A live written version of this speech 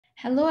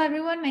Hello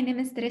everyone, my name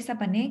is Teresa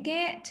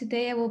PANEQUE.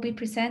 Today I will be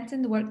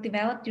presenting the work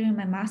developed during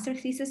my master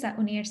thesis at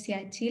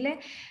Universidad de Chile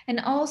and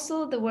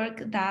also the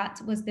work that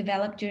was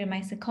developed during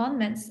my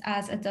secondments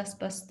as a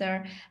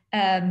Dustbuster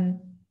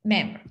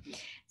member.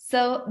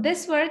 So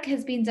this work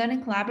has been done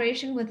in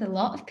collaboration with a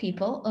lot of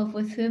people,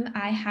 with whom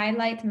I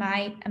highlight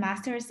my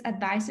master's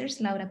advisors,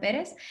 Laura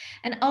Perez,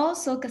 and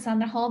also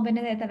Cassandra Hall,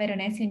 Benedetta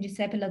Veronesi, and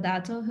Giuseppe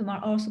Lodato, whom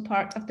are also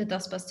part of the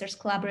Dustbusters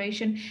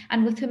collaboration,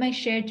 and with whom I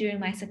shared during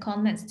my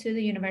secondments to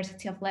the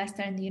University of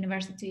Leicester and the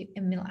University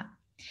in Milan.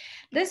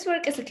 This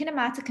work is a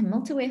kinematic and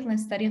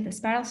multi-wavelength study of the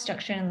spiral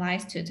structure in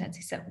Elias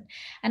 227.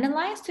 And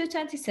Elias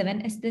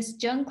 227 is this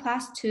Jung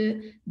class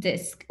 2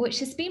 disk, which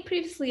has been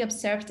previously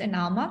observed in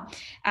ALMA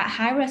at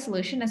high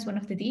resolution as one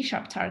of the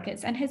D-sharp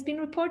targets and has been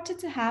reported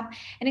to have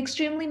an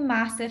extremely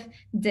massive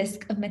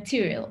disk of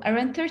material,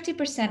 around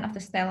 30% of the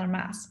stellar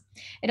mass.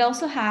 It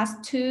also has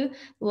two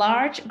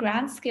large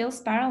grand-scale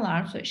spiral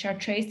arms, which are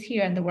traced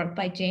here in the work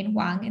by Jane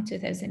Wang in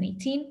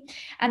 2018,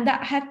 and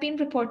that have been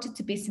reported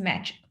to be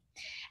symmetric.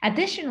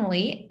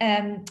 Additionally,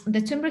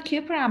 the Tumber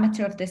Q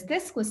parameter of this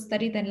disk was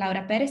studied in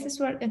Laura Perez's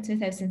work in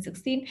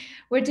 2016,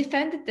 where they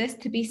found the disk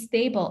to be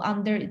stable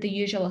under the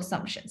usual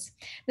assumptions.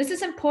 This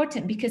is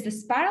important because the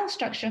spiral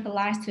structure of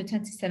Elias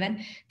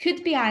 227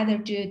 could be either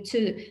due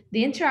to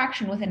the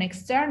interaction with an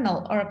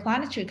external or a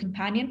planetary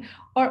companion,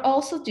 or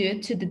also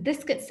due to the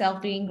disk itself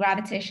being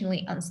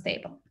gravitationally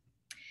unstable.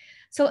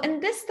 So in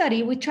this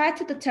study, we tried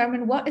to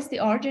determine what is the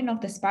origin of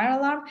the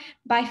spiral arm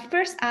by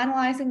first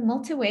analyzing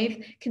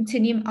multi-wave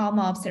continuum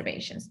ALMA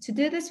observations. To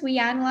do this, we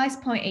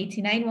analyzed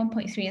 0.89,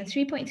 1.3, and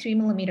 3.3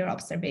 millimeter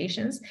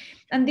observations.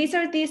 And these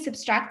are the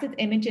subtracted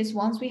images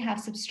once we have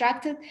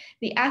subtracted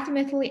the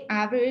azimutally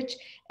average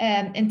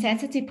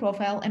intensity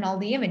profile in all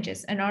the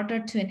images in order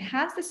to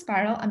enhance the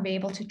spiral and be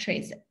able to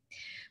trace it.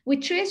 We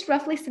trace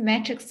roughly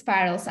symmetric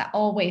spirals at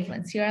all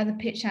wavelengths. Here are the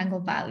pitch angle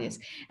values,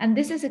 and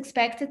this is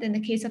expected in the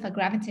case of a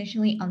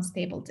gravitationally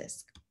unstable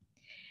disk.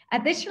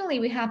 Additionally,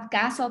 we have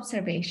gas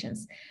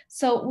observations.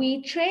 So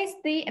we trace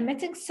the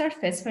emitting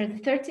surface for the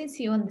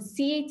 13CO and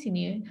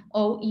the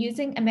C18O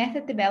using a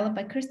method developed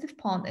by Christoph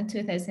Pont in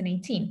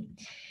 2018.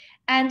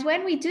 And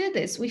when we do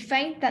this, we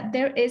find that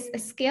there is a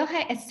scale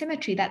height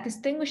asymmetry that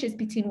distinguishes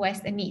between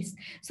west and east.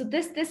 So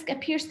this disk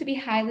appears to be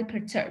highly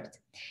perturbed.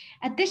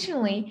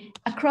 Additionally,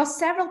 across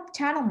several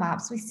channel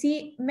maps, we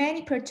see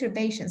many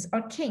perturbations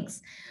or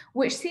kinks,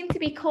 which seem to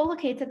be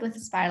co-located with the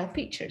spiral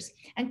features.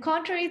 And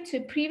contrary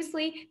to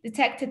previously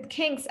detected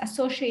kinks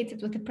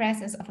associated with the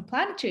presence of a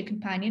planetary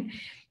companion,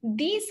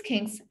 these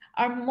kinks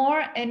are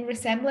more in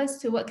resemblance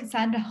to what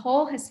Cassandra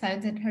Hall has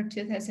found in her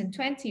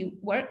 2020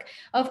 work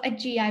of a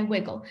GI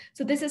wiggle.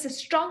 So this is a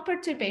strong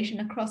perturbation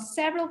across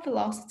several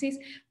velocities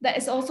that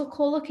is also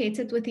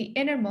co-located with the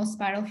innermost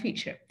spiral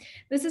feature.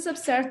 This is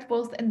observed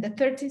both in the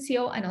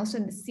 13CO and also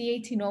in the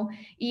C18O,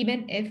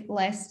 even if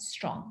less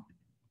strong.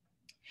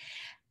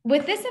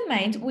 With this in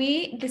mind,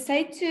 we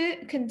decided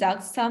to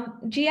conduct some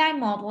GI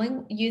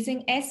modeling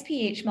using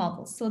SPH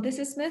models. So this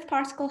is smooth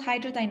particle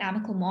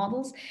hydrodynamical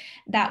models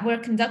that were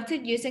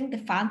conducted using the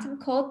Phantom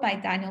code by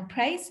Daniel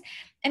Price,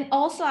 and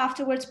also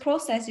afterwards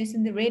processed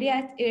using the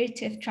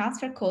radiative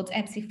transfer code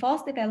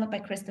MC-FOSS developed by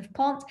Christoph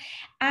Pont,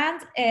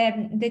 and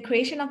the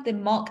creation of the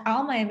mock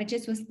ALMA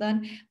images was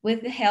done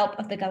with the help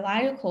of the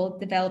Galario code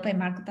developed by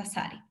Marco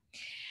Tassari.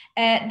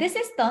 This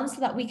is done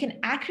so that we can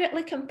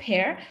accurately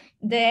compare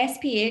the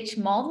SPH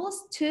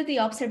models to the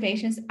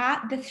observations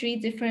at the three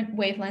different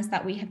wavelengths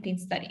that we have been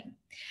studying.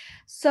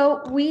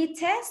 So we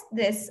test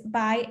this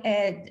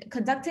by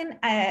conducting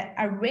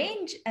a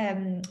range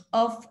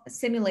of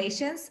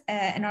simulations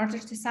in order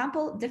to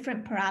sample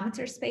different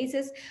parameter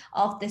spaces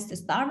of disk to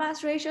star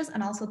mass ratios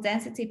and also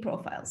density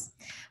profiles.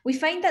 We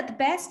find that the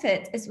best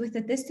fit is with the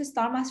disk to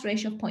star mass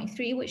ratio of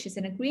 0.3, which is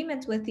in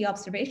agreement with the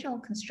observational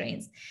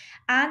constraints,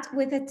 and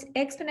with an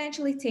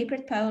exponentially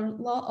tapered power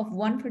law of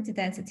 1 for the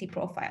density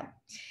profile.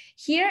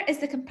 Here is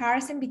the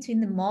comparison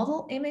between the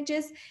model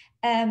images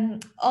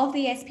of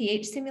the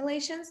SPH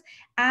simulations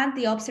and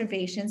the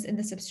observations in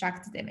the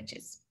subtracted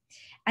images.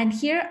 And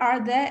here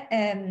are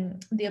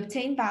the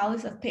obtained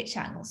values of pitch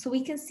angle. So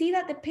we can see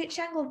that the pitch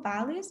angle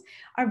values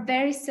are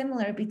very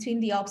similar between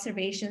the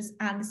observations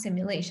and the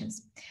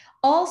simulations.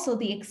 Also,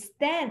 the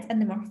extent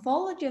and the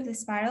morphology of the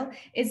spiral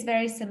is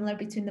very similar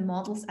between the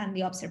models and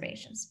the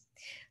observations.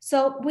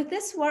 So with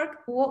this work,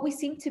 what we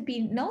seem to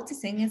be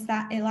noticing is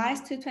that Elias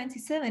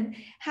 227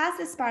 has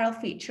a spiral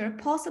feature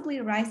possibly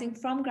arising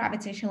from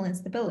gravitational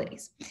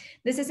instabilities.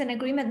 This is an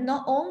agreement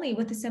not only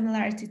with the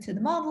similarity to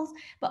the models,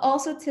 but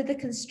also to the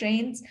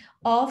constraints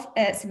of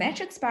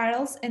symmetric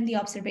spirals in the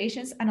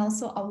observations and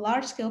also a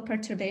large-scale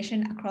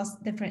perturbation across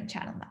different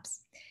channel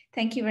maps.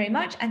 Thank you very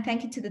much, and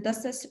thank you to the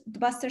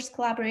Dustbusters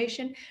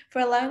collaboration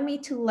for allowing me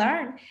to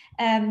learn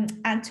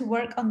and to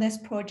work on this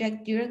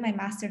project during my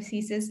master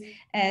thesis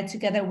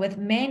together with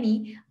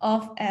many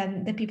of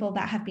the people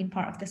that have been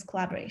part of this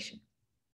collaboration.